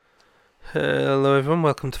Hello everyone,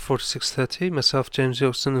 welcome to 4630. Myself, James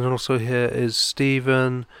Yokeston, and also here is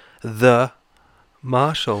Stephen the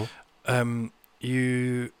Marshall.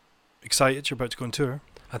 You excited? You're about to go on tour?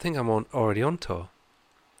 I think I'm already on tour.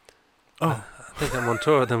 Oh. I think I'm on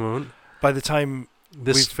tour at the moment. By the time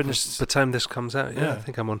We've finished... By the time this comes out, Yeah. I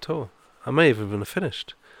think I'm on tour. I may have even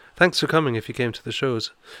finished. Thanks for coming if you came to the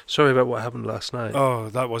shows. Sorry about what happened last night. Oh,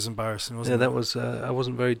 that was embarrassing, wasn't it? Yeah, that was, I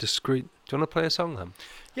wasn't very discreet. Do you want to play a song then?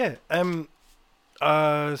 Yeah,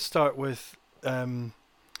 start with an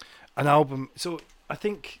album. So I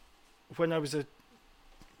think when I was a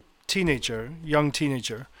young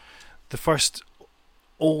teenager, the first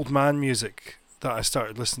old man music that I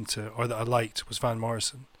started listening to, or that I liked, was Van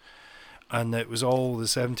Morrison. And it was all the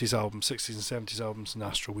 70s albums, 60s and 70s albums, and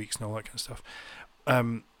Astral Weeks and all that kind of stuff.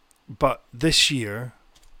 But this year,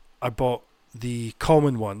 I bought the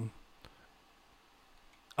Common One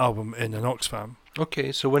album in an Oxfam.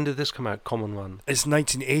 Okay, so when did this come out, Common One? It's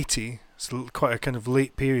 1980. It's quite a kind of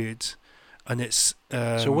late period, and it's.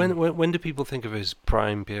 So when do people think of his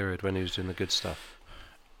prime period when he was doing the good stuff?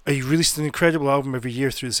 He released an incredible album every year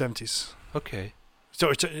through the 70s. Okay.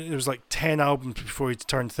 So it was like 10 albums before he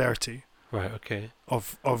turned 30. Right. Okay.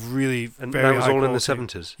 Of really and very that was high all quality, in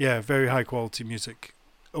the 70s. Yeah, very high quality music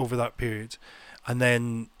over that period, and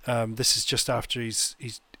then this is just after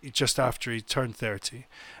just after he turned 30,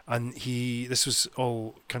 and this was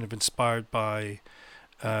all kind of inspired by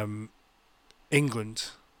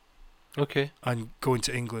England. Okay. And going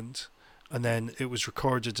to England, and then it was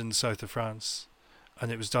recorded in the south of France, and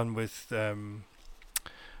it was done with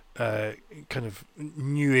kind of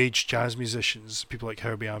new age jazz musicians, people like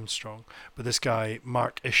Herbie Armstrong. But this guy,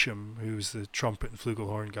 Mark Isham, who's the trumpet and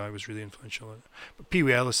flugelhorn guy, was really influential in it. But Pee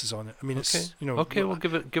Wee Ellis is on it. I mean, it's okay. We'll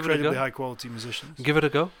give it a go. Incredibly high quality musicians. Give it a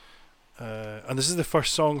go. And this is the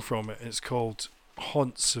first song from it. It's called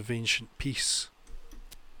 "Haunts of Ancient Peace."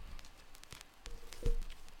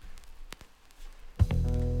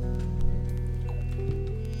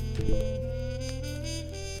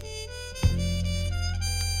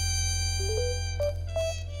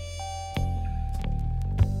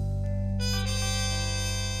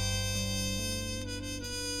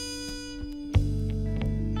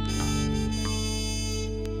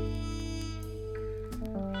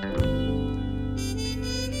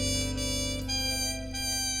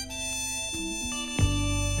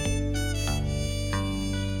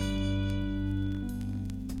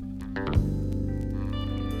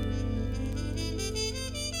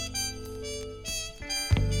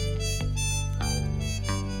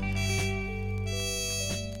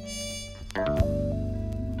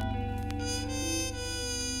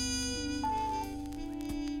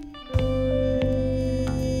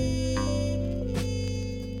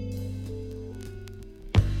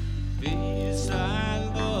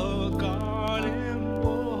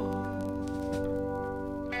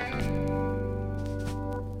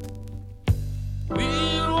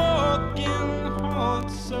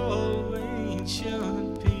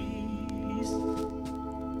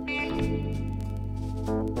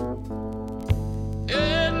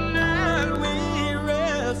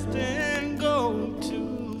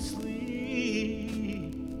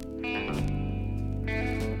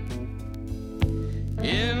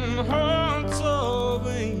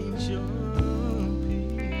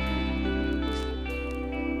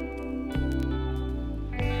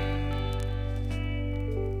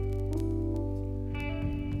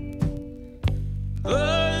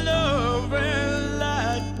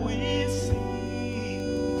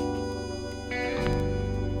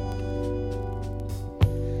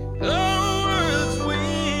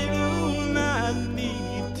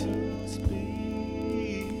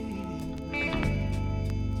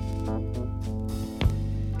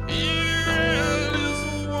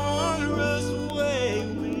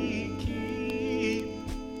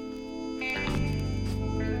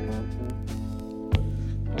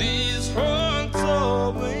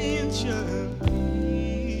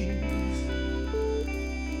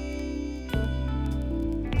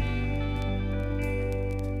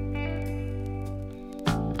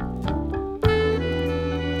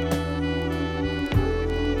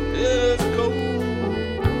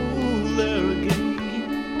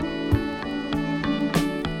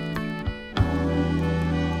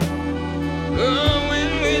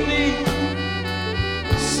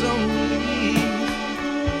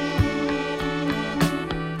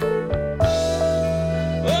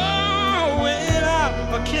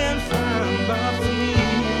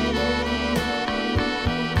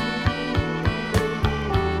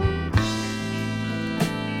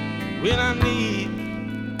 when I need.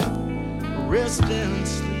 rest and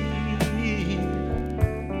sleep.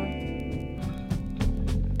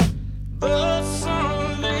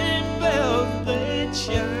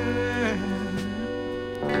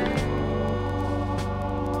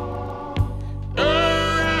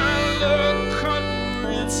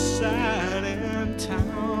 countryside and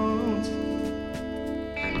towns.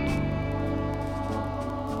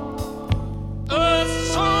 A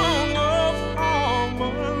song of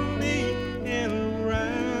harmony and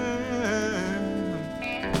rhyme.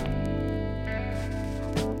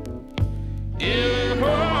 In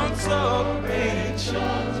hearts of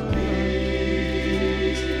ancient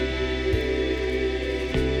peace.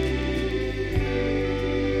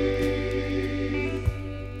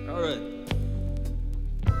 All right.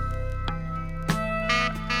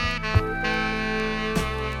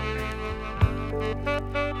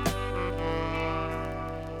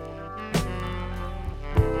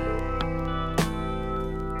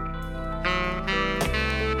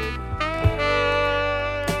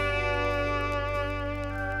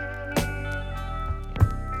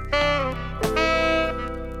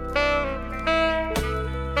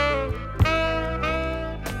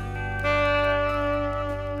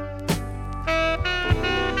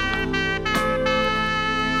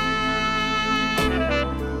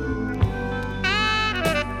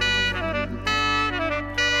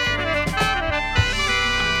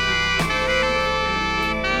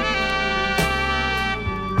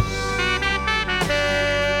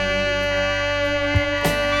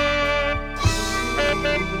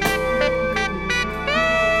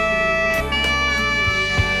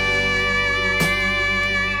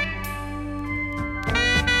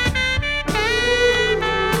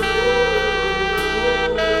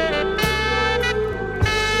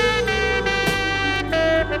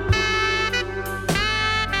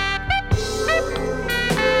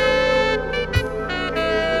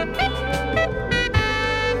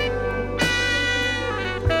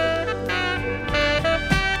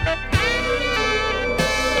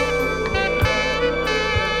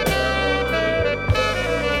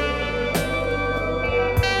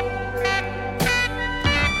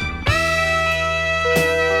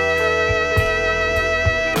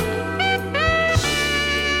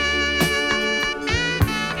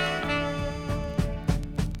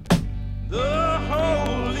 The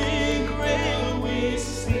Holy Grail we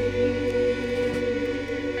see,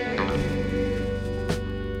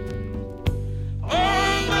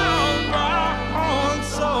 all bound by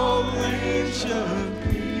haunts of ancient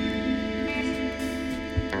peace.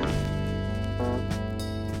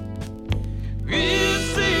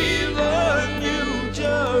 Receive the New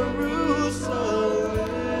Jerusalem.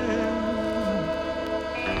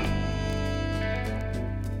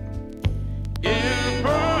 In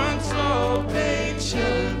hearts of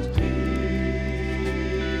ancient peace.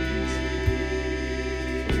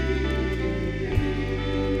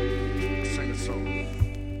 Sing a song.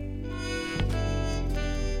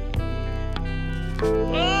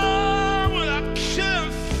 Oh, when I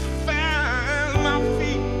can't find my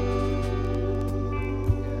feet.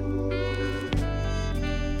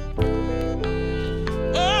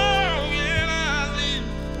 Oh, yeah,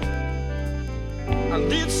 I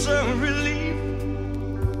need some relief.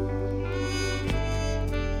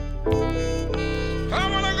 I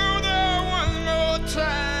wanna go there one more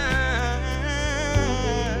time.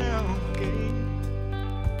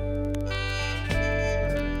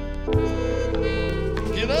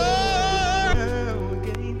 Get up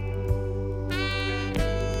again.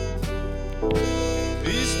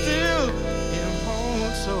 Be still in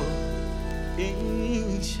haunts of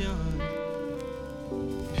ancient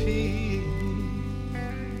peace.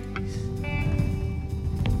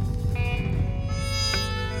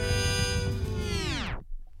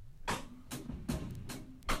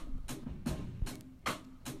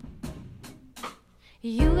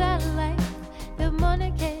 You got life, the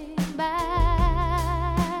money came by.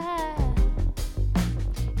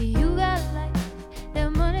 You got life, the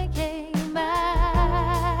money came by.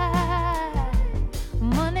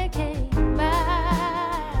 Money came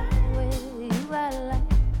by. Well, you got life,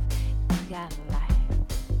 you got life.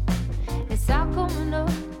 It's all coming up,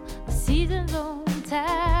 the season's on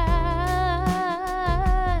time.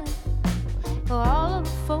 For all of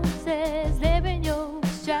the folks that's living your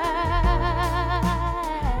stride.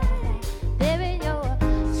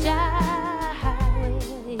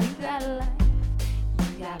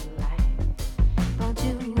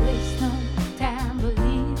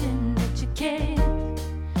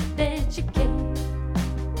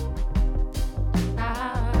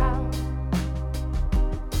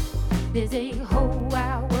 There's a whole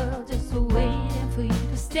wide world just waiting for you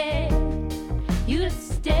to stay. You to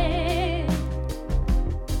stay.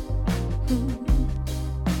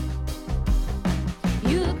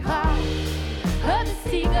 You the cloud of the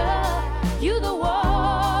seagull. You the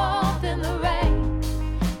warmth in the rain.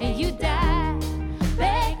 And you die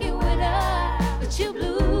back in winter, but you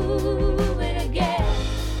bloom it again.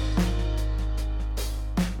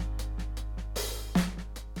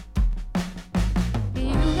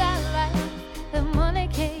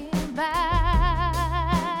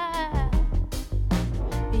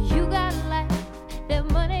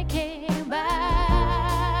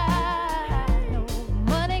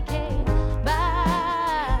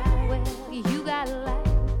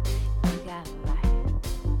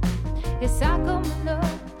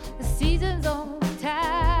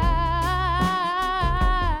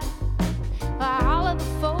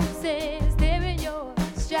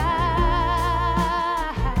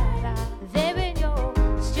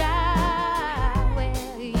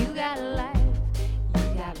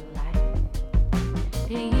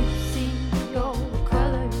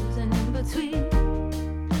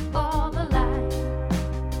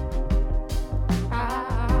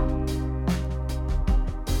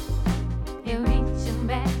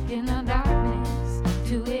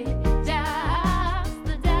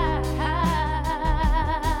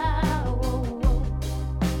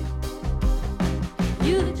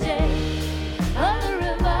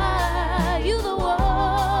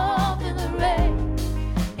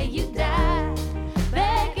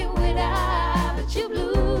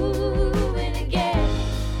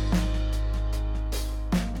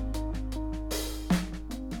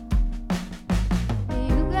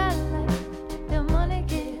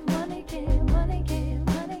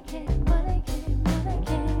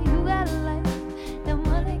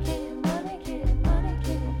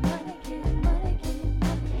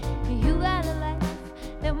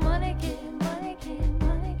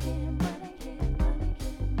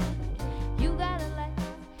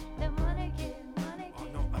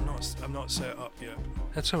 I'm not set up yet.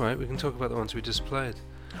 That's all right. We can talk about the ones we just played.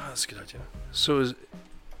 Oh, that's a good idea. So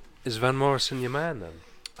is Van Morrison your man then?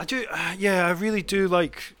 I do. Yeah, I really do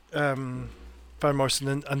like Van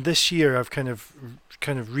Morrison, and this year I've kind of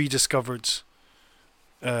rediscovered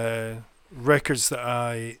records that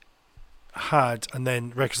I had, and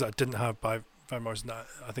then records that I didn't have by Van Morrison that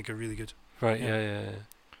I think are really good. Right. Yeah.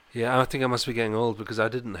 Yeah, I think I must be getting old because I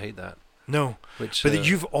didn't hate that. No, Which, but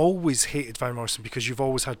you've always hated Van Morrison because you've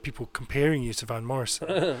always had people comparing you to Van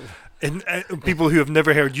Morrison, and people who have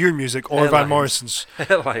never heard your music or Van Airlines. Morrison's.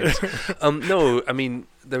 Airlines. No, I mean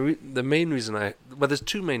the main reason there's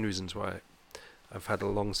two main reasons why I've had a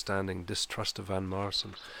long-standing distrust of Van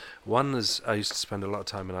Morrison. One is I used to spend a lot of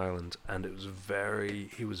time in Ireland, and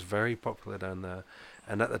he was very popular down there,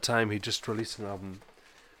 and at the time he just released an album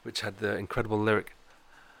which had the incredible lyric,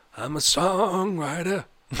 "I'm a songwriter,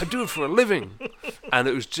 I do it for a living," and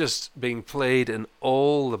it was just being played in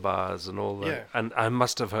all the bars and all the. Yeah. And I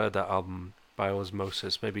must have heard that album by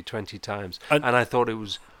osmosis maybe 20 times, And- and I thought it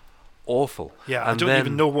was awful. Yeah, I And don't then-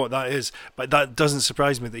 even know what that is, but that doesn't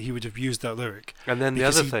surprise me that he would have used that lyric. And then the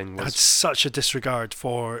Because other he thing had was such a disregard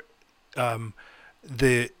for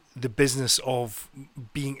the business of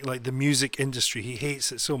being like the music industry. He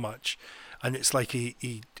hates it so much, and it's like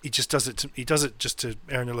he just does it. He does it just to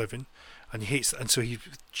earn a living, and he hates it, and so he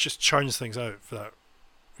just churns things out for that.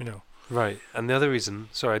 You know. right. And the other reason,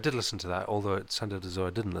 sorry, I did listen to that, although it sounded as though I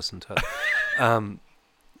didn't listen to it.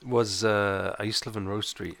 Was I used to live in Rose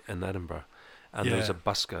Street in Edinburgh, and there was Yeah. a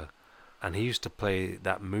busker, and he used to play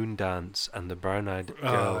that Moon Dance and the Brown Eyed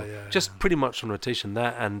Oh, Girl, yeah, just yeah. pretty much on rotation.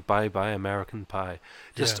 That and Bye Bye American Pie,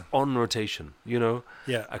 just Yeah. on rotation, you know,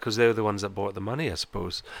 Yeah. because they were the ones that bought the money, I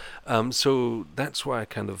suppose. So that's why I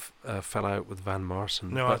kind of fell out with Van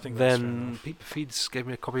Morrison. No, I but think that's fair then enough. Pete Feeds gave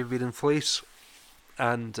me a copy of Eden Fleece,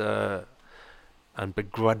 and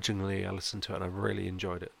begrudgingly I listened to it, and I really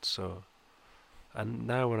enjoyed it. So. And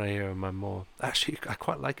now when I hear him, I'm more... Actually, I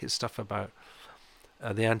quite like his stuff about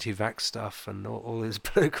the anti-vax stuff and all his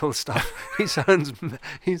political stuff. He sounds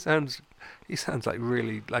like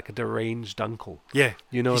really like a deranged uncle. Yeah.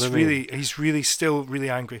 You know what I mean? He's really still really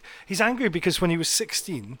angry. He's angry because when he was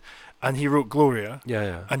 16 and he wrote Gloria,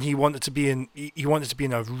 Yeah. and he wanted to be in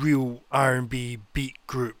a real R&B beat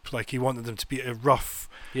group. Like he wanted them to be rough,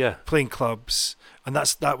 Yeah. playing clubs, and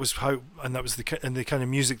that was the kind of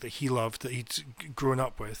music that he loved, that he'd grown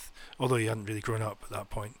up with, although he hadn't really grown up at that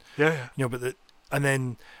point. Yeah. You know, and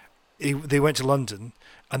then they went to London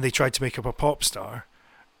and they tried to make him a pop star,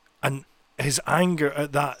 and his anger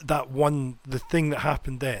at the thing that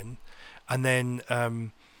happened then, and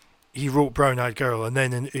then he wrote Brown Eyed Girl, and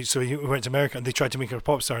then so he went to America and they tried to make him a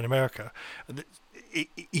pop star in America.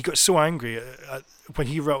 He got so angry when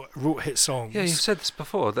he wrote hit songs. Yeah, you've said this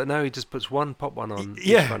before, that now he just puts one pop one on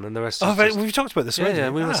Yeah. each one, and the rest Oh, is right, just... we've talked about this Yeah, already. yeah,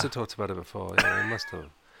 we must Ah. have talked about it before. Yeah, we must have.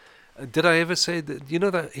 Did I ever say that... You know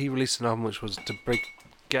that he released an album which was to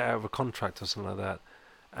get out of a contract or something like that,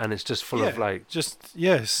 and it's just full of like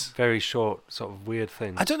yes. very short, sort of weird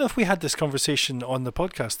things. I don't know if we had this conversation on the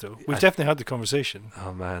podcast though. We've I- definitely had the conversation.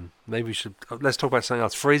 Oh man, maybe we should. Let's talk about something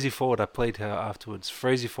else. Frazee Ford, I played her afterwards.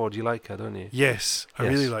 Frazee Ford, you like her, don't you? Yes, I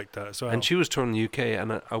Yes. really like that as well. And she was touring the UK,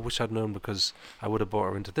 and I wish I'd known, because I would have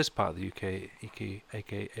brought her into this part of the UK,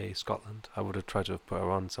 aka Scotland. I would have tried to have put her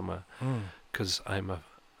on somewhere, because I'm a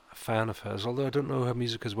fan of hers. Although I don't know her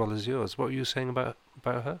music as well as yours. What were you saying about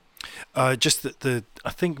her? Just that I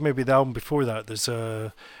think maybe the album before that, there's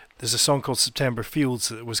a song called September Fields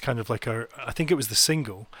that was kind of like I think it was the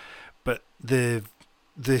single, but the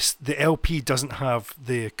LP doesn't have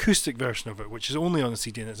the acoustic version of it, which is only on the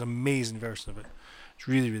CD, and it's an amazing version of it. It's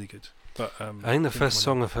really, really good. But I think the didn't first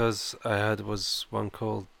wanna- song of hers I heard was one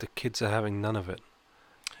called "The Kids Are Having None of It."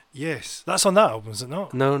 Yes, that's on that album, is it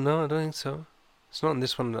not? No, I don't think so. It's not on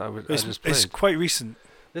this one that I just played. It's quite recent.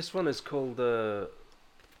 This one is called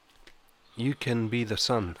 "You Can Be the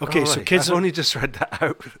Sun." Okay, so kids I've are- only just read that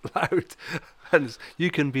out loud, and it's,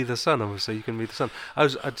 "You Can Be the Sun." I would say "You Can Be the Sun." I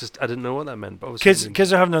didn't know what that meant, but obviously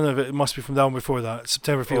Kids Are Having None of It. It must be from the album before that.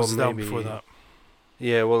 September Fields is the album maybe- before that.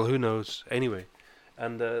 Yeah, well, who knows? Anyway,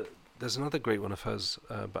 and there's another great one of hers,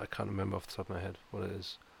 but I can't remember off the top of my head what it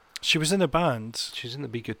is. She was in a band. She's in the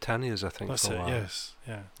Be Good Tannias, I think. That's for a it. while. Yes.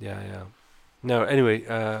 Yeah. Yeah. No, anyway,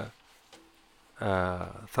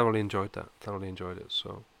 thoroughly enjoyed that. Thoroughly enjoyed it.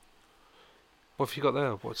 So, what have you got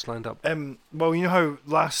there? What's lined up? Well, you know how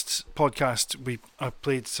last podcast I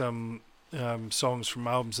played some songs from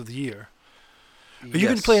albums of the year. Are you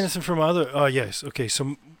going to play anything from other? Oh, yes. Okay.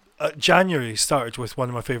 So January started with one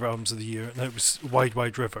of my favorite albums of the year, and that was Wide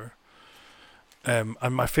Wide River. And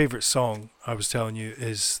my favorite song, I was telling you,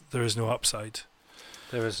 is There Is No Upside.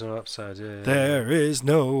 There is no upside. Yeah. There is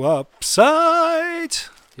no upside.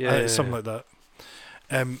 Yeah. Something like that.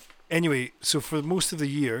 Anyway, so for most of the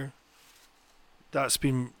year, that's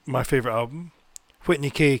been my favourite album. Whitney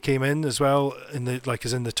K came in as well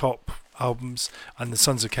is in the top albums, and the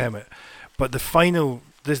Sons of Kemet. But the final,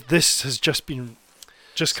 this has just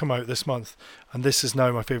come out this month, and this is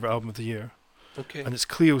now my favourite album of the year. Okay. And it's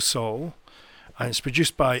Cleo Sol, and it's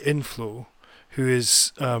produced by Inflow, who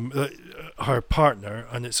is her partner,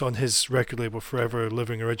 and it's on his record label Forever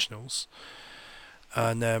Living Originals.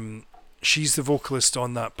 And she's the vocalist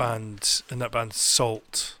on that band,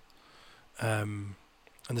 Salt. And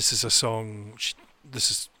this is a song. This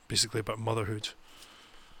is basically about motherhood.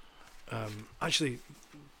 Actually,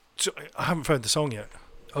 so I haven't found the song yet.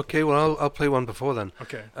 Okay, well, I'll play one before then.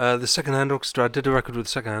 Okay. The Secondhand Orchestra, I did a record with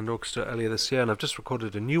the Secondhand Orchestra earlier this year, and I've just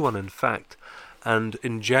recorded a new one, in fact. And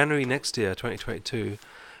in January next year, 2022,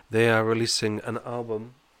 they are releasing an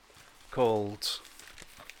album called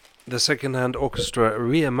The Secondhand Orchestra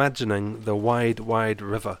Reimagining the Wide, Wide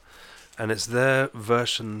River. And it's their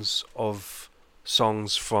versions of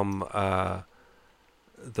songs from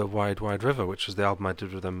The Wide, Wide River, which was the album I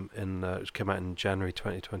did with them, which came out in January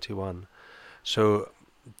 2021. So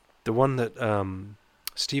the one that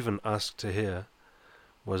Stephen asked to hear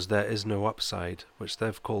was There Is No Upside, which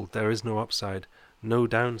they've called There Is No Upside, No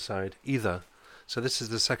Downside Either. So this is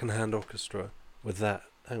the Secondhand Orchestra with that.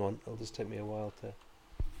 Hang on, it'll just take me a while to...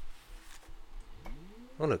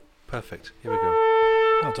 Oh look, perfect. Here we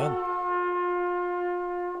go. Well done.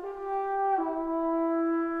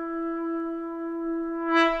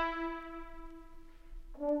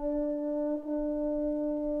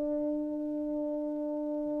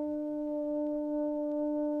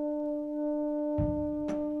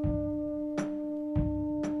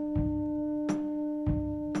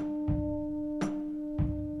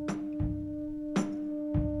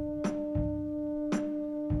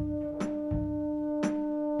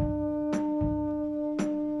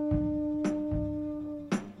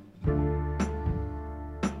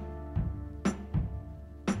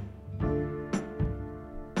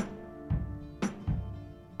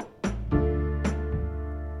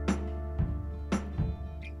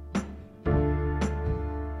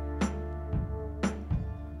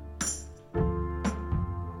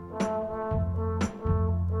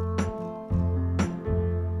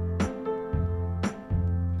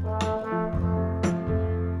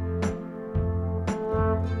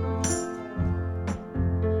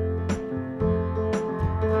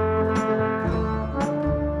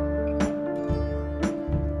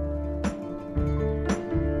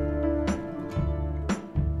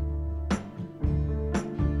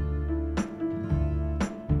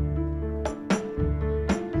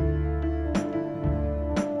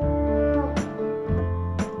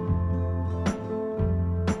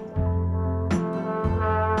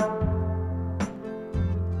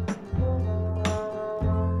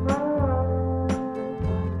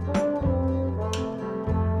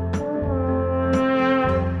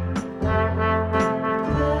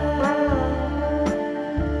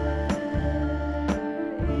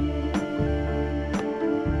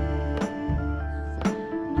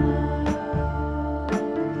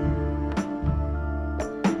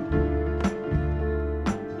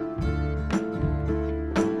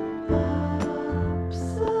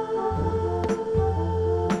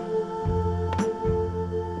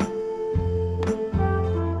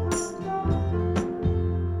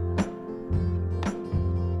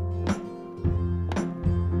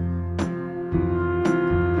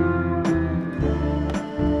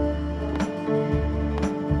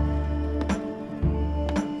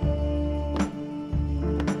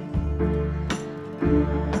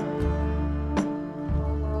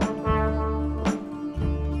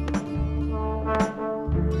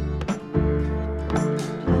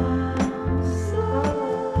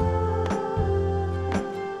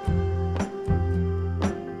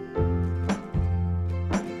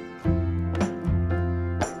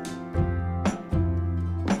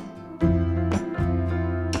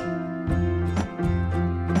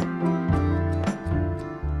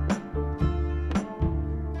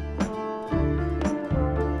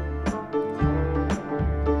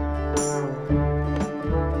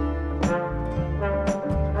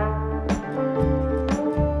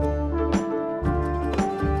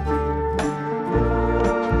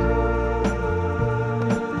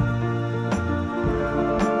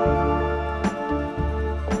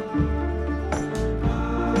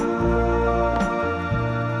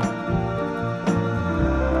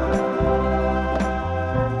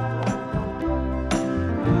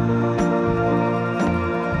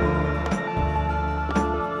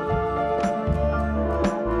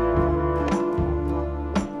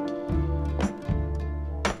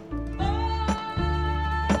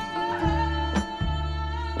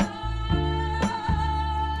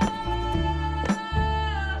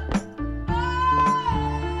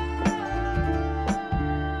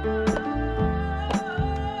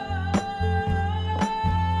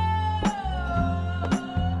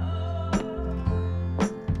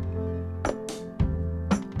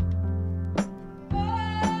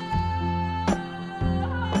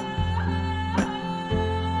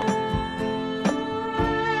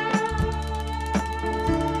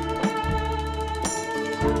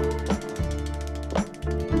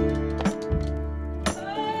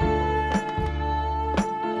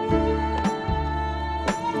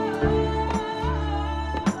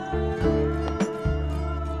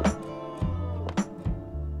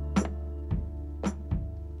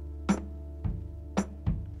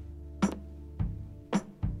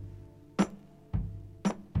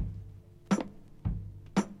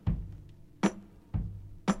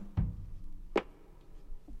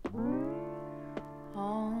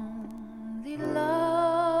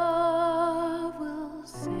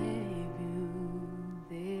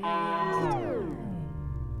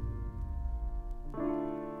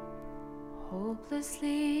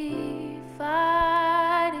 hopelessly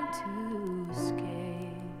fighting to escape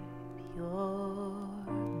your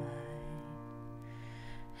mind,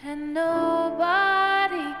 and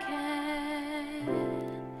nobody can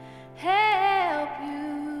help you.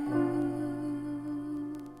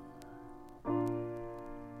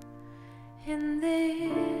 In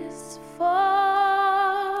this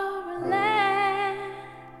foreign land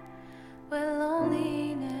where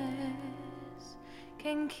loneliness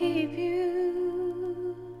can keep you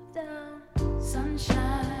down,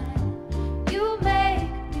 sunshine, you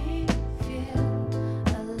make me feel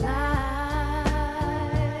alive.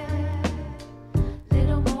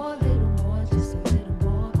 Little more, just a little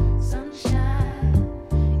more sunshine.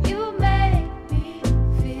 You make me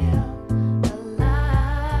feel alive.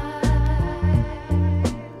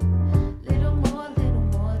 Little more,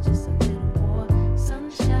 just a little more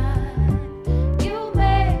sunshine. You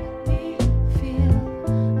make me feel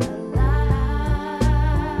alive.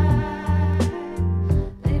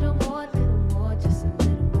 Little more, just a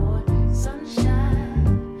little more sunshine.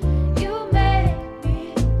 You make me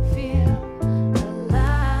feel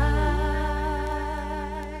alive.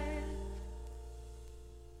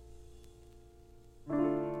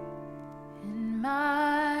 In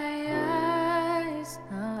my eyes,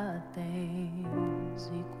 nothing's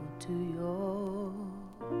equal to your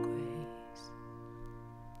grace.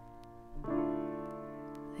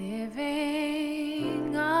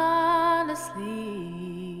 Living honestly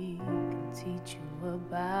can teach you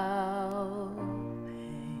about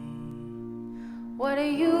pain. What are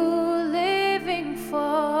you living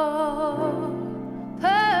for?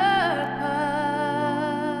 Purpose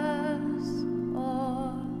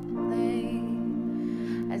or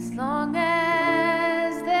pain? As long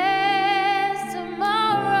as there's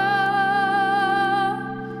tomorrow,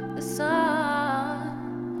 the sun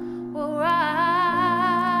will rise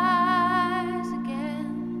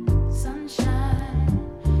again. Sunshine,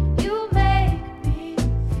 you make me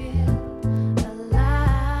feel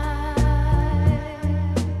alive.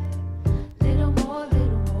 Little more,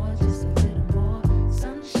 just a little more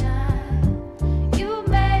sunshine. You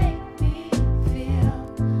make me feel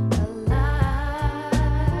alive.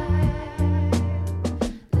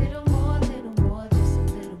 Little more, just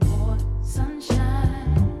a little more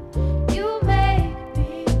sunshine. You make me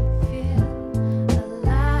feel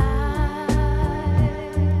alive.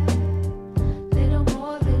 Little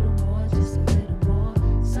more, just a little more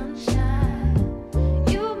sunshine.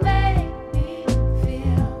 You make me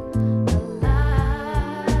feel alive.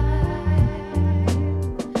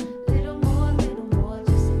 Little more,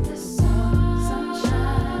 just a little more sunshine.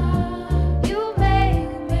 You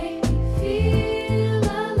make me feel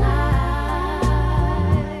alive.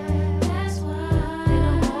 That's why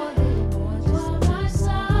little more, just my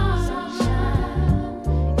sunshine.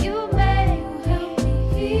 You make me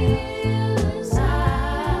feel inside.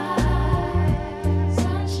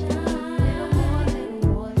 Sunshine, little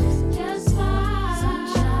more, just my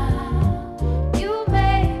sunshine. You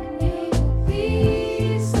make me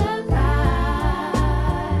feel surprised.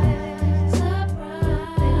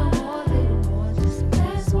 Little more, just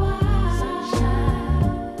that's why sunshine.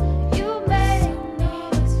 You make me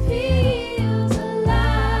feel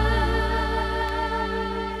alive.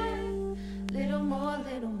 Little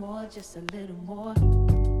more, just a little more.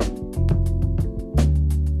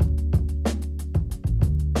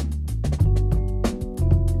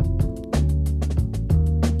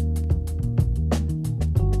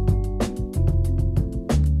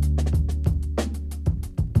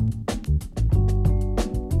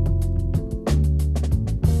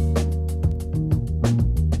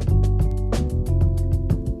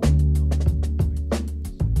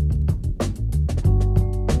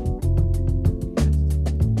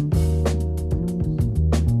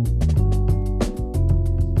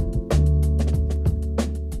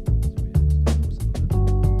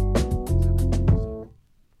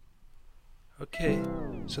 Okay,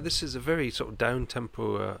 so this is a very sort of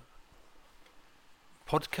down-tempo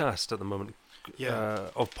podcast at the moment.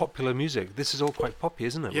 Of popular music. This is all quite poppy,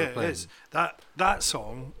 isn't it? Yeah, it is. That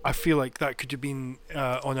song, I feel like that could have been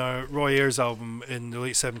on a Roy Ayers album in the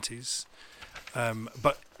late 70s.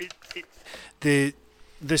 But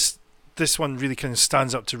this one really kind of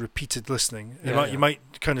stands up to repeated listening. You might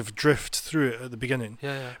kind of drift through it at the beginning.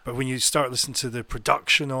 Yeah. But when you start listening to the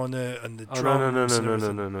production on it and the drums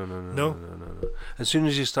No. As soon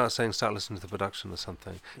as you start listening to the production or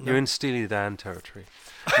something, you're in Steely Dan territory.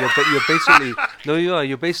 You're basically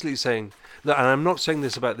you're basically saying, and I'm not saying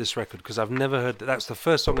this about this record because I've never heard. That's the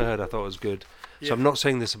first song I heard. I thought was good. So I'm not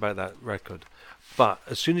saying this about that record, But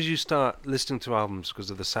as soon as you start listening to albums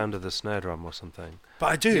because of the sound of the snare drum or something,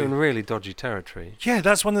 But I you're in do. really dodgy territory. Yeah,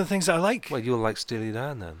 that's one of the things that I like. Well, you'll like Steely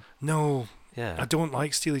Dan then. No, Yeah. I don't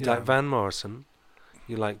like Steely You Dan. like Van Morrison.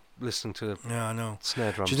 You like listening to Yeah, I know.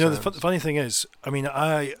 snare drum Do you know the sounds. funny thing is? I mean,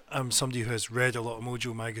 I am somebody who has read a lot of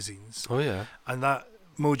Mojo magazines, Oh, yeah. and that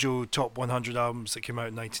Mojo top 100 albums that came out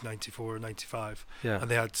in 1994 or 95, Yeah.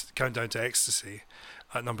 and they had Countdown to Ecstasy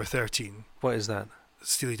at number 13. What is that?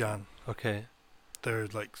 Steely Dan, Okay. their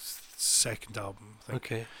like second album, I think.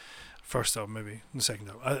 Okay. First album maybe, the second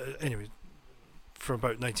album. Anyway, from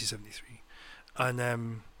about 1973,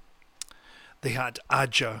 and they had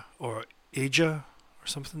Aja or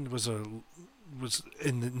something was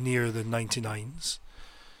in near the 99s.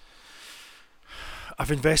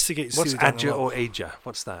 I've investigated What's Steely Dan a Adja lot. or Aja?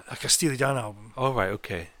 What's that? Like a Steely Dan album, Oh, right.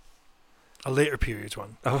 Okay. a later period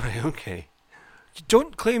one. Oh, right. Okay.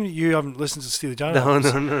 Don't claim that you haven't listened to Steely Dan No,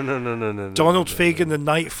 albums. no. Donald no, Fagen, no. The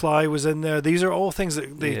Nightfly was in there. These are all things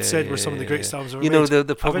that they Yeah, said were yeah, some of the yeah, greatest yeah. albums ever You know, made.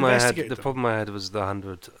 the problem I had. investigated The them. problem I had was the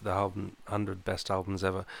 100 best albums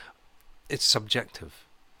ever. It's subjective.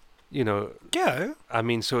 You know, Yeah, I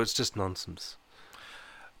mean, so it's just nonsense.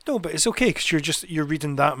 no, but it's okay because you're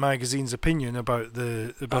reading that magazine's opinion about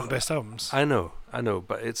the best albums. I know,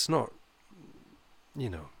 but it's not. You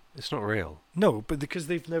know, it's not real. No, but because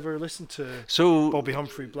they've never listened to So Bobby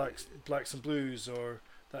Humphrey, Blacks and Blues, or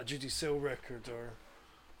that Judy Sill record, or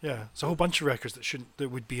yeah, it's a whole bunch of records that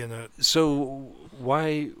would be in a. So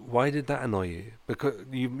why did that annoy you? Because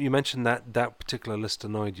you mentioned that particular list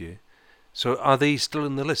annoyed you. So are they still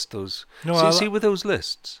in the list? Those No, see with those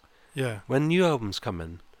lists yeah. when new albums come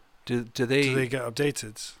in, do they? Do they get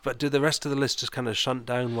updated? But do the rest of the list just kind of shunt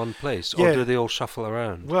down one place, or Yeah. do they all shuffle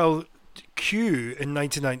around? Well, Q in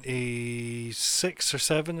 1996 or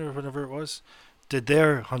 7 or whenever it was, did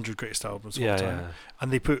their 100 greatest albums of all Yeah, time, yeah.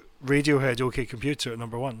 and they put Radiohead OK Computer at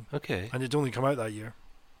number 1, Okay. and it'd only come out that year.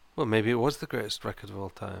 Well, maybe it was the greatest record of all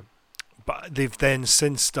time. But they've then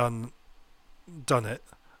since done it,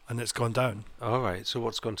 and it's gone down. All right. So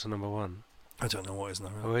what's gone to number one? I don't know what is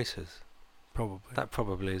now. Oasis. Probably. That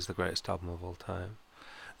probably is the greatest album of all time.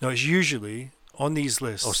 No, it's usually on these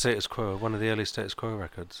lists. Or Status Quo, one of the early Status Quo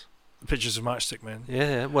records. Pictures of Matchstick Men.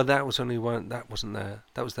 Yeah, well, that was only one. That wasn't their.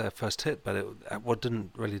 That was their first hit, but what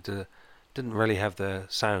didn't really have the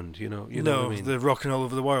sound. You know No, what I mean? the Rockin' All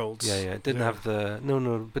Over the World. Yeah, it didn't Yeah. have the.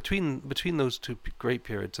 No. Between those two great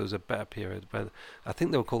periods, there was a better period. But I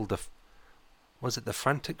think they were called was it the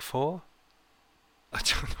Frantic Four? I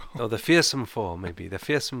don't know. Or the Fearsome Four, maybe the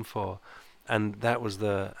Fearsome Four, and that was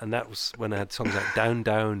when I had songs like Down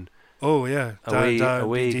Down, Oh yeah, Away, down,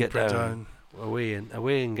 Away, be Get deeper Down. Away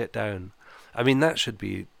and Get Down. I mean, that should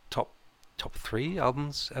be top 3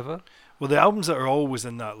 albums ever. Well, the albums that are always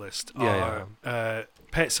in that list Yeah, are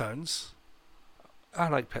Pet Sounds. I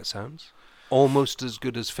like Pet Sounds. Almost as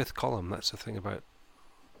good as Fifth Column. That's the thing about.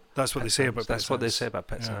 That's what Pet they say Sounds. about. That's Pet what they Sounds. say about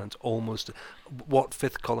Pet Yeah. Sounds. Almost what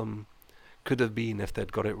Fifth Column could have been if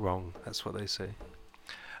they'd got it wrong. That's what they say.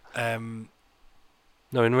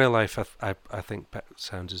 No, in real life, I think Pet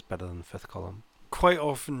Sounds is better than Fifth Column. Quite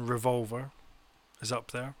often, Revolver is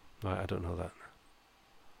up there. Right, I don't know that.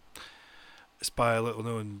 It's by a little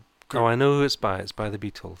known. Oh, I know who it's by. It's by the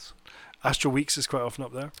Beatles. Astral Weeks is quite often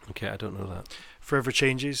up there. Okay, I don't know that. Forever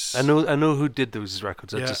Changes. I know who did those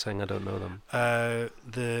records. I'm Yeah. just saying I don't know them.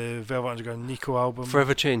 The Velvet Underground Nico album.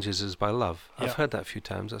 Forever Changes is by Love. Yeah. I've heard that a few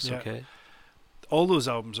times. That's Yeah. okay. All those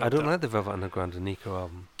albums. Are I up don't there. like the Velvet Underground and Nico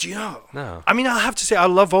album. Do you know? No. I mean, I have to say, I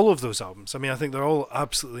love all of those albums. I mean, I think they're all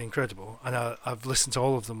absolutely incredible, and I've listened to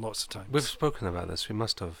all of them lots of times. We've spoken about this. We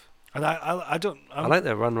must have. And I don't. I like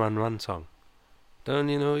that Run, Run, Run song. Don't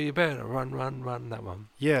you know you better run, run, run, that one.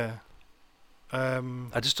 Yeah.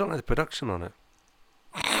 I just don't like the production on it.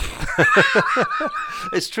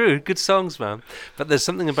 It's true, good songs, man. But there's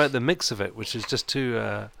something about the mix of it which is just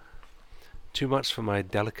too much for my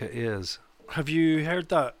delicate ears. Have you heard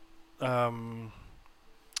that that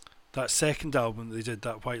second album that they did,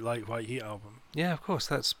 that White Light, White Heat album, Yeah, of course.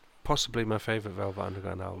 That's possibly my favourite Velvet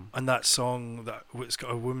Underground album. and that song it's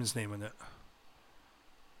got a woman's name in it?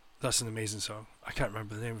 That's an amazing song. I can't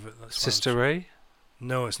remember the name of it. That's why Sister Ray?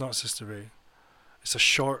 No, it's not Sister Ray. It's a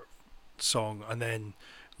short song, and then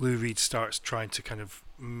Lou Reed starts trying to kind of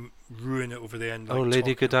ruin it over the end. Oh, like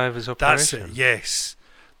Lady talking- Godiva's Operation. That's it. Yes,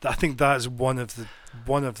 I think that's one of the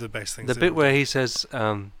best things. The they've bit ever where done. he says,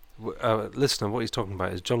 listener, what he's talking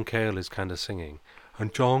about is John Cale is kind of singing.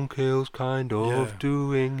 And John Cale's kind of Yeah.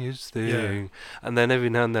 doing his thing. Yeah. And then every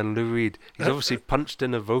now and then Lou Reed, he's obviously punched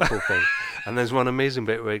in a vocal thing. And there's one amazing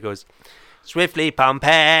bit where he goes, Swiftly pump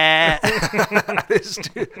it.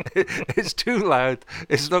 It's too loud.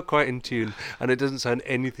 It's not quite in tune, and it doesn't sound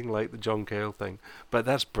anything like the John Cale thing. But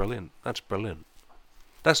that's brilliant. That's brilliant.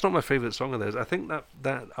 That's not my favourite song of theirs. I think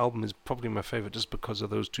that album is probably my favourite just because of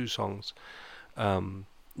those two songs.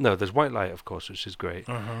 No, there's White Light, of course, which is great,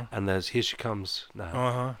 and there's Here She Comes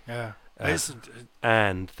Now, Yeah.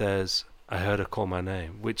 and there's I Heard Her Call My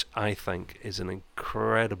Name, which I think is an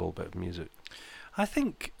incredible bit of music. I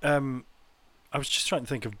think I was just trying to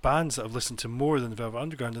think of bands that I've listened to more than Velvet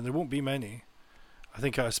Underground, and there won't be many. I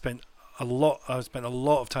think I spent a lot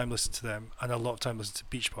of time listening to them, and a lot of time listening to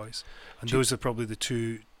Beach Boys, and those are probably the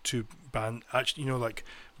two band actually, like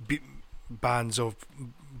bands of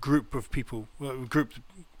group of people, group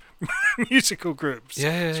musical groups.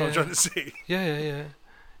 Yeah, That's what I'm trying to say.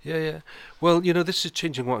 Yeah. Well, this is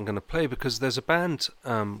changing what I'm going to play because there's a band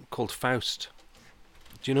called Faust.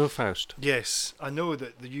 Do you know Faust? Yes, I know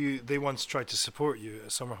that they once tried to support you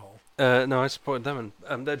at Summerhall. No, I supported them,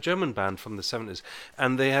 and they're a German band from the 70s,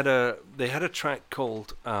 and they had a track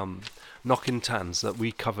called "Knockin' Tans" that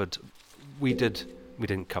we covered. We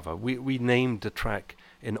didn't cover. We named the track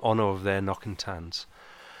in honor of their Knockin' Tans.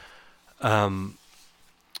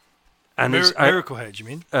 And Miracle Head, you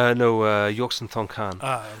mean? No, Yorkson Thonkan.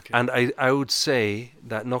 Ah, okay. And I would say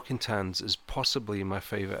that Knockin' Tans is possibly my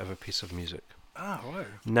favourite ever piece of music. Ah, wow.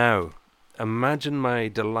 Now, imagine my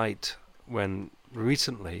delight when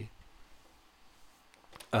recently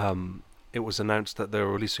it was announced that they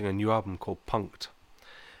were releasing a new album called Punked.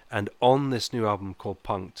 And on this new album called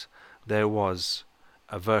Punked, there was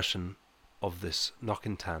a version of this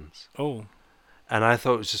Knockin' Tans. Oh. And I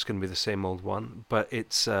thought it was just going to be the same old one, but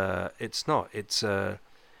it's not. It's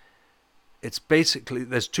basically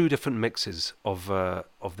there's two different mixes of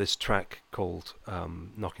this track called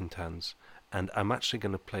Knockin' Tans, and I'm actually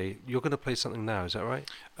going to play. You're going to play something now, is that right?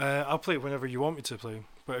 I'll play it whenever you want me to play.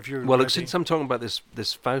 But if you're well, ready. since I'm talking about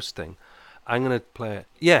this Faust thing, I'm going to play it.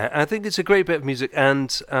 Yeah, I think it's a great bit of music,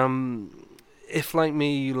 and if like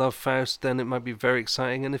me you love Faust, then it might be very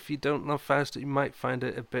exciting, and if you don't love Faust, you might find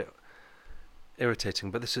it a bit irritating.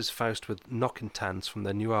 But this is Faust with Knockin' Tans from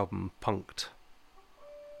their new album Punked.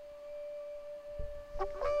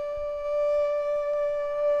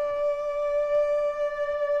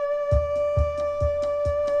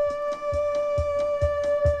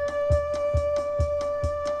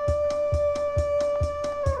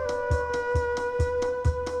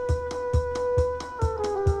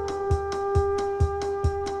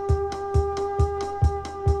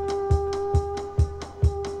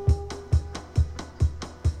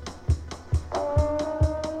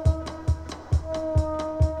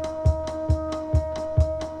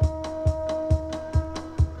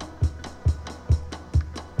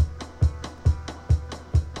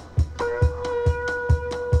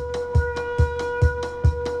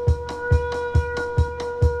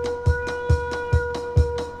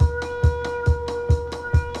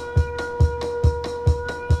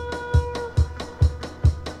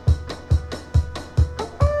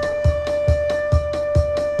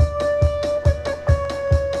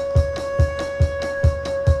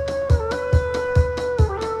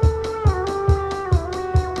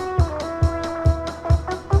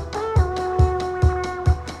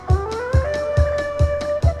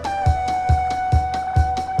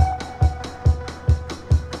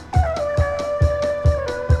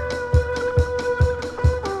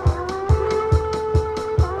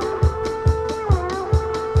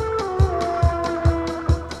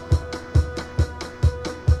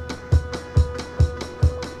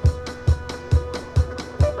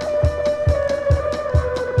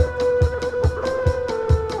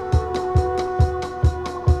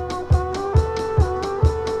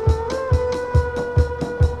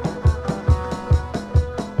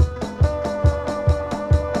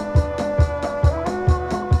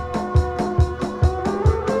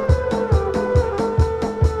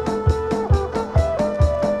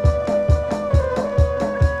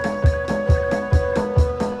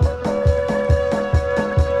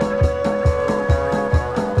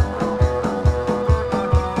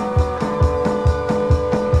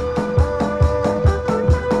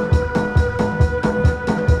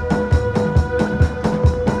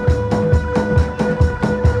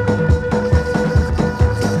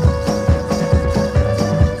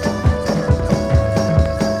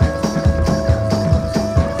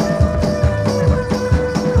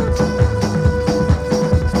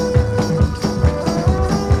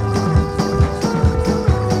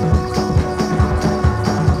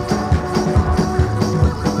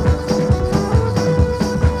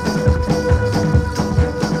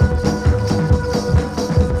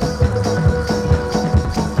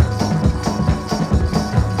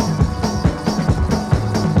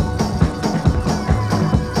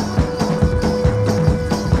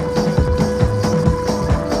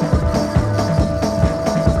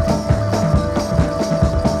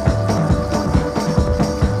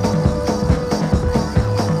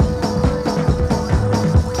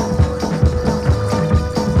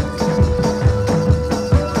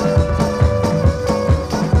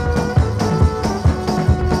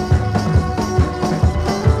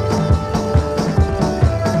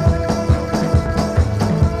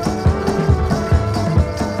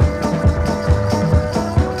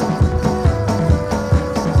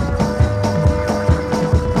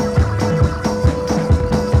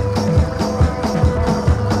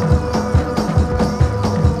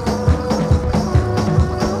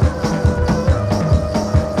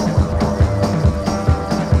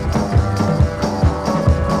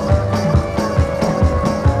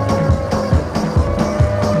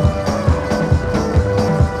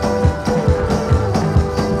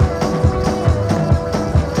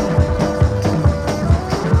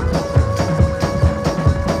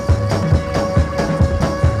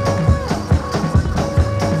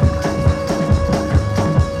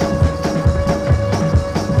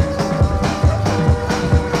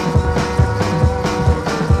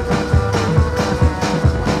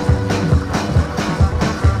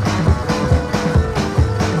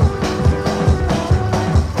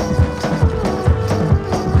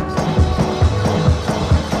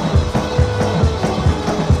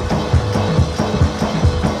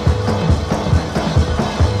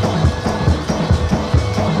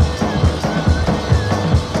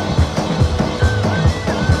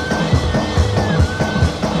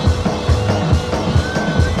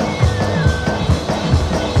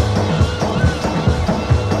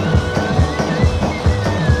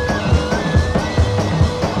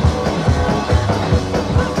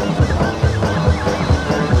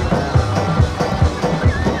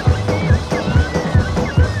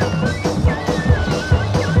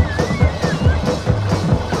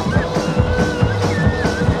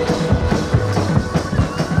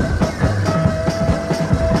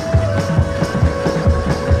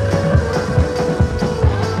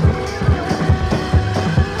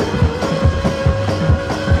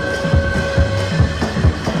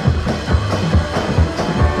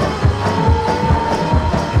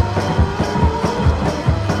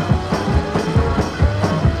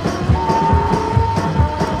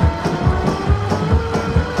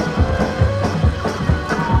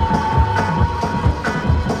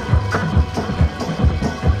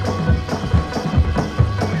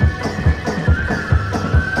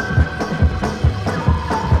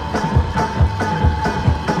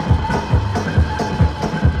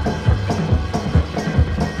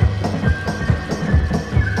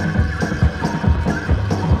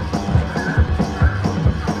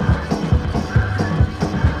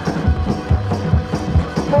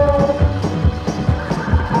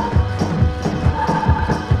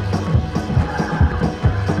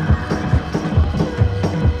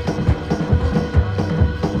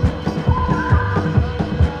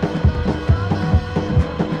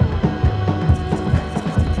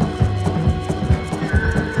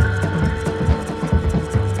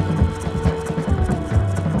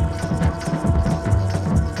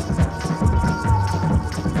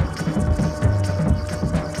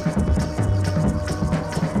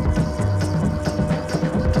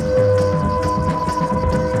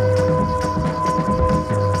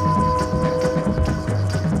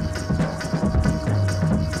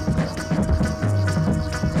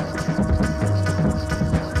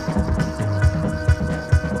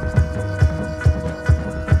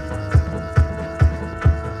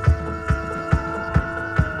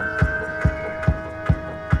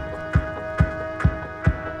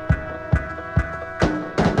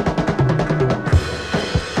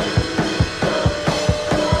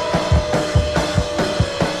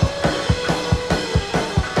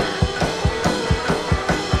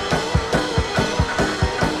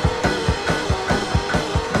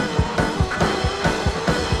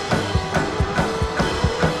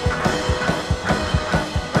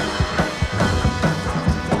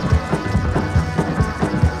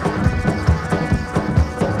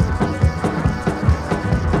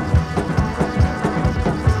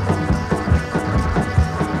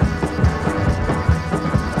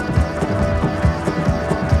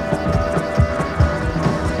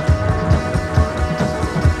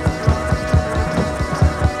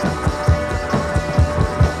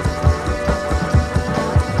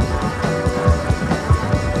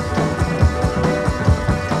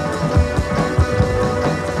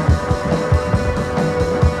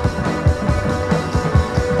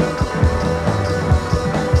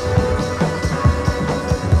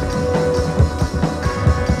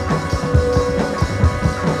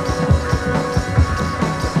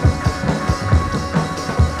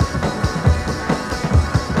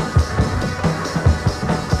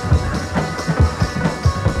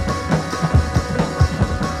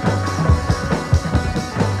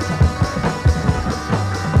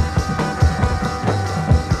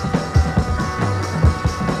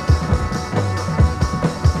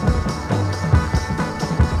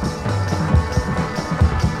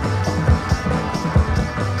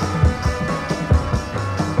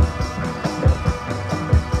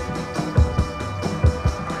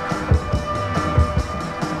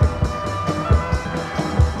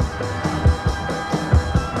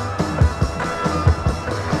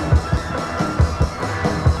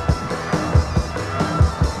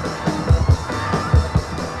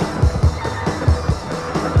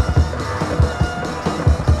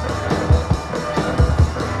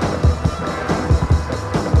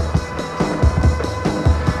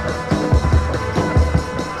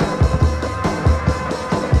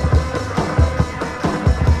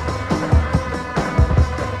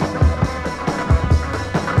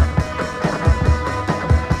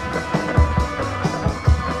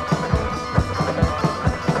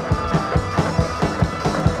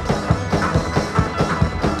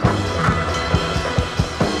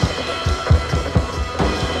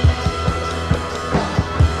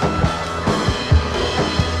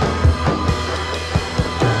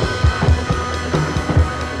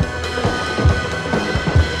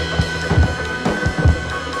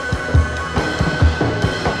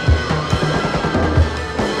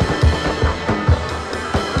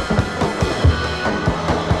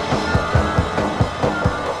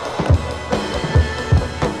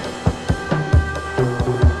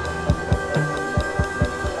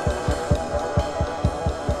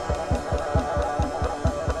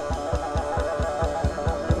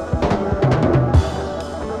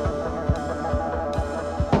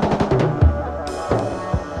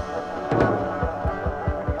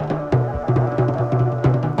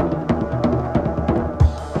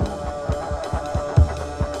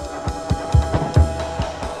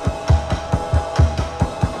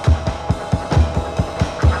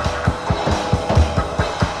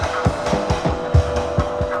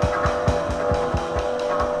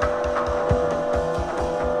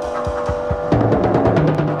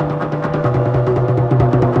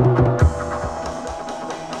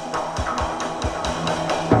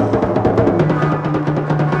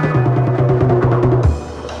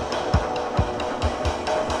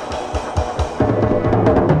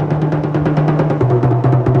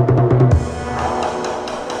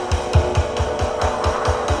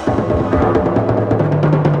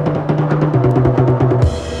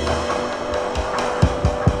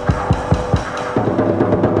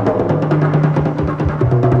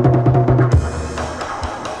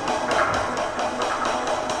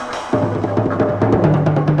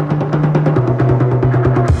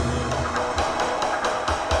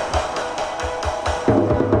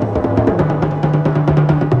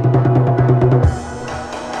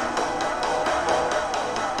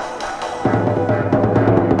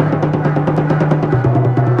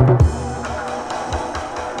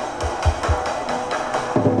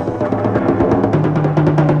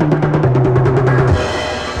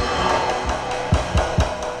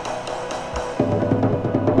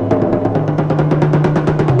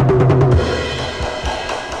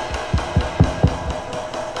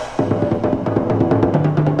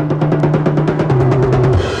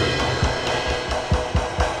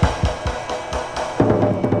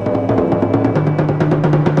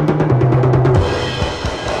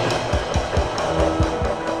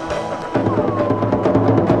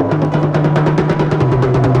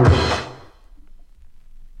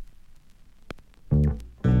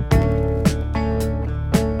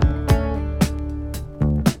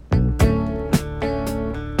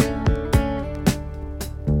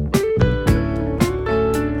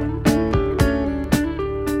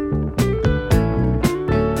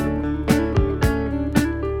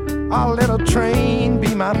 I'll let a train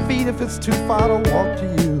be my feet if it's too far to walk to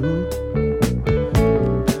you.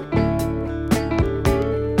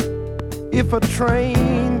 If a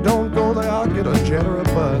train don't go there, I'll get a jet or a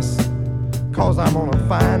bus, 'cause I'm gonna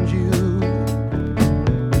find you.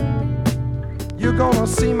 You're gonna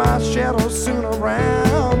see my shadow soon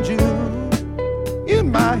around you.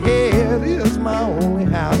 In my head is my only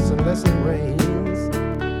house unless it rains.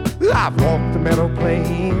 I've walked the meadow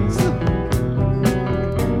plains,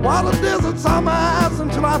 while the deserts are my eyes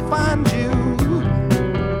until I find you.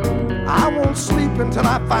 I won't sleep until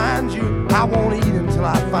I find you. I won't eat until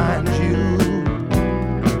I find you.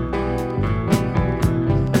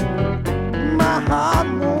 My heart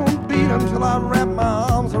won't beat until I wrap my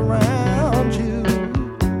arms around you.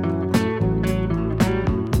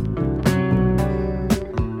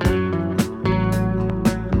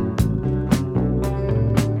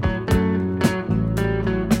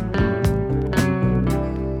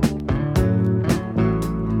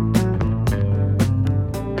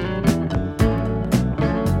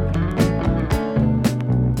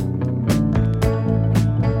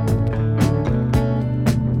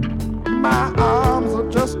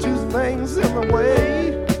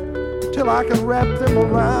 I can wrap them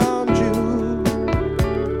around you.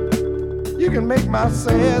 You can make my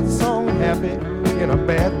sad song happy in a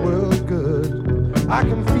bad world good. I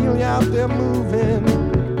can feel you out there moving.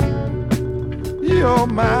 You're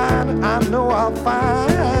mine, I know I'll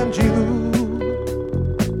find you.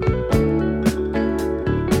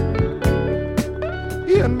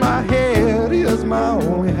 In my head is my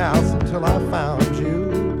only house until I found you.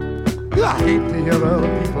 I hate to hear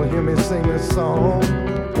other people hear me sing this song,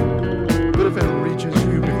 but if it reaches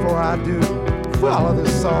you before I do, follow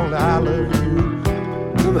this song that I love you,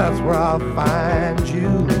 and that's where I'll find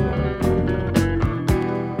you.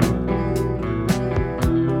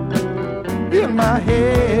 In my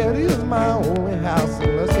head is my only house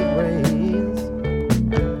unless it rains.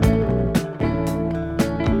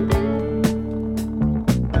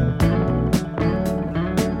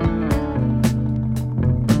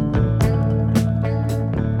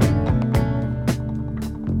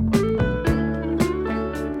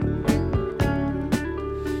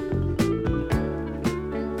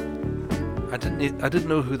 I didn't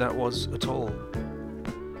know who that was at all.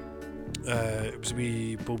 It was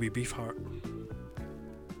wee Bobby Beefheart.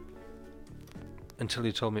 Until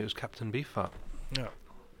you told me it was Captain Beefheart. Yeah.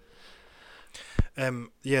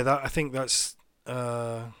 Yeah, that I think that's.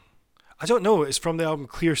 I don't know. It's from the album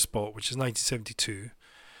Clear Spot, which is 1972,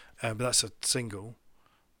 but that's a single.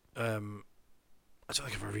 I don't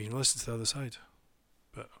think I've ever even listened to the other side,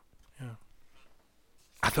 but yeah.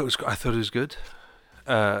 I thought it was good.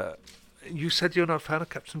 You said you're not a fan of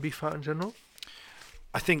Captain Beefheart in general?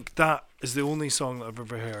 I think that is the only song that I've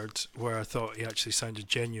ever heard where I thought he actually sounded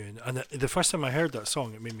genuine. And the first time I heard that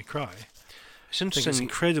song, it made me cry. It's I think interesting. it's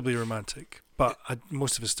incredibly romantic, but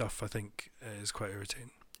most of his stuff, I think, is quite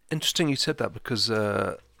irritating. Interesting you said that because,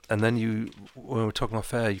 and then when we were talking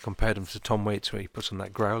off air, you compared him to Tom Waits where he puts on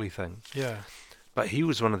that growly thing. Yeah. But he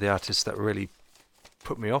was one of the artists that really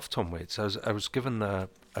put me off Tom Waits. I was given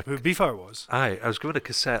Who Beefheart was? I was given a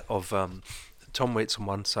cassette of Tom Waits on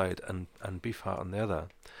one side and Beefheart on the other,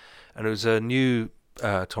 and it was a new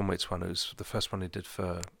Tom Waits one. It was the first one he did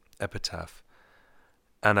for Epitaph,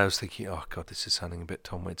 And I was thinking, oh God, this is sounding a bit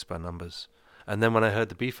Tom Waits by numbers. And then when I heard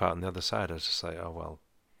the beef out on the other side, I was just like, oh well,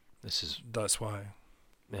 this is, That's why.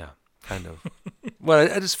 yeah, kind of.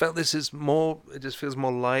 Well, I just felt this is more. It just feels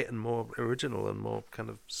more light and more original and more kind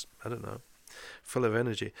of, I don't know, full of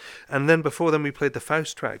energy. And then before then we played the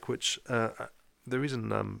Faust track, which the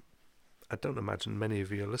reason I don't imagine many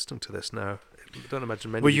of you are listening to this now. I don't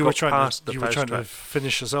imagine many. Well, of you got were trying past to the you were Faust trying track. to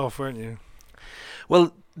finish us off, weren't you?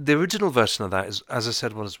 Well, the original version of that is, as I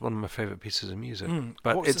said, was one of my favourite pieces of music.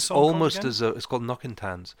 But What was the it's song called almost again? as though it's called Knockin'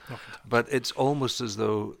 Tans. Knockin' Tans. But it's almost as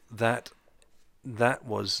though that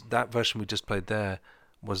version we just played there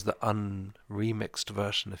was the unremixed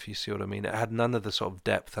version, if you see what I mean. It had none of the sort of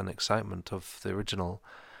depth and excitement of the original.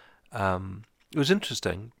 It was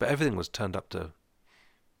interesting, but everything was turned up to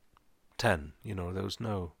 10. You know, there was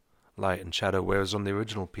no light and shadow. Whereas on the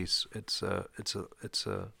original piece, it's a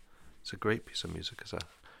great piece of music.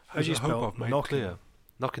 How do you spell I've made knockin'? clear.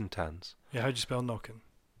 Knockin' Tans. Yeah, how do you spell knockin'?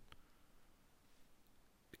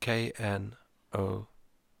 KNOCHENTANZ.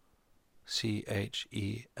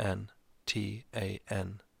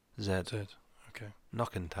 Did. Okay.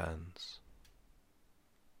 Knockin' Tans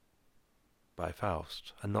by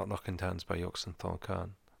Faust, and not Knockin' Tans by Yoxan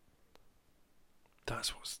Thorn.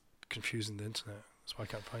 That's what's confusing the internet. That's why I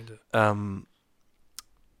can't find it.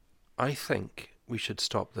 I think we should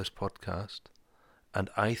stop this podcast, and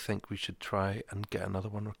I think we should try and get another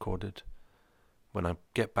one recorded when I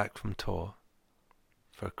get back from tour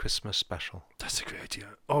for a Christmas special. That's a great idea.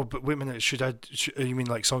 Oh, but wait a minute. You mean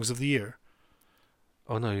like songs of the year?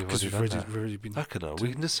 Oh no, you've Because already we've done that. already been. I don't know.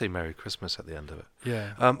 We can just say Merry Christmas at the end of it.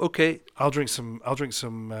 Yeah. Okay. I'll drink some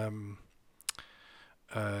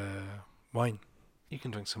wine. You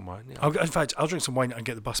can drink some wine. Yeah. In fact, I'll drink some wine and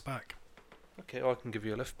get the bus back. Okay, or I can give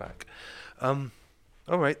you a lift back.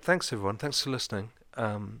 All right, thanks everyone. Thanks for listening.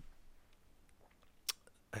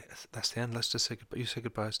 That's the end. Let's just say goodbye. You say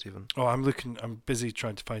goodbye, Stephen. Oh, I'm busy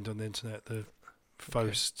trying to find on the internet the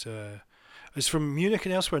Faust. It's from Munich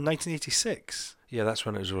and elsewhere in 1986. Yeah, that's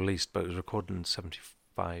when it was released, but it was recorded in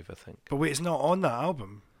 75, I think. But wait, it's not on that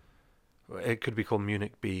album. It could be called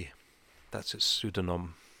Munich B. That's its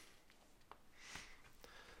pseudonym.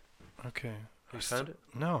 Okay. You found it?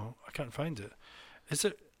 No, I can't find it. Is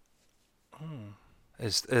it?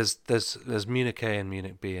 There's Munich A and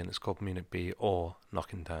Munich B, and it's called Munich B or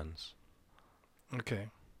Knockin' Tans. Okay.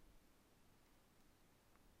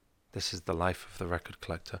 This is the life of the record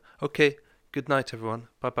collector. Okay, good night, everyone.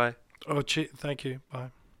 Bye-bye. Oh, thank you. Bye.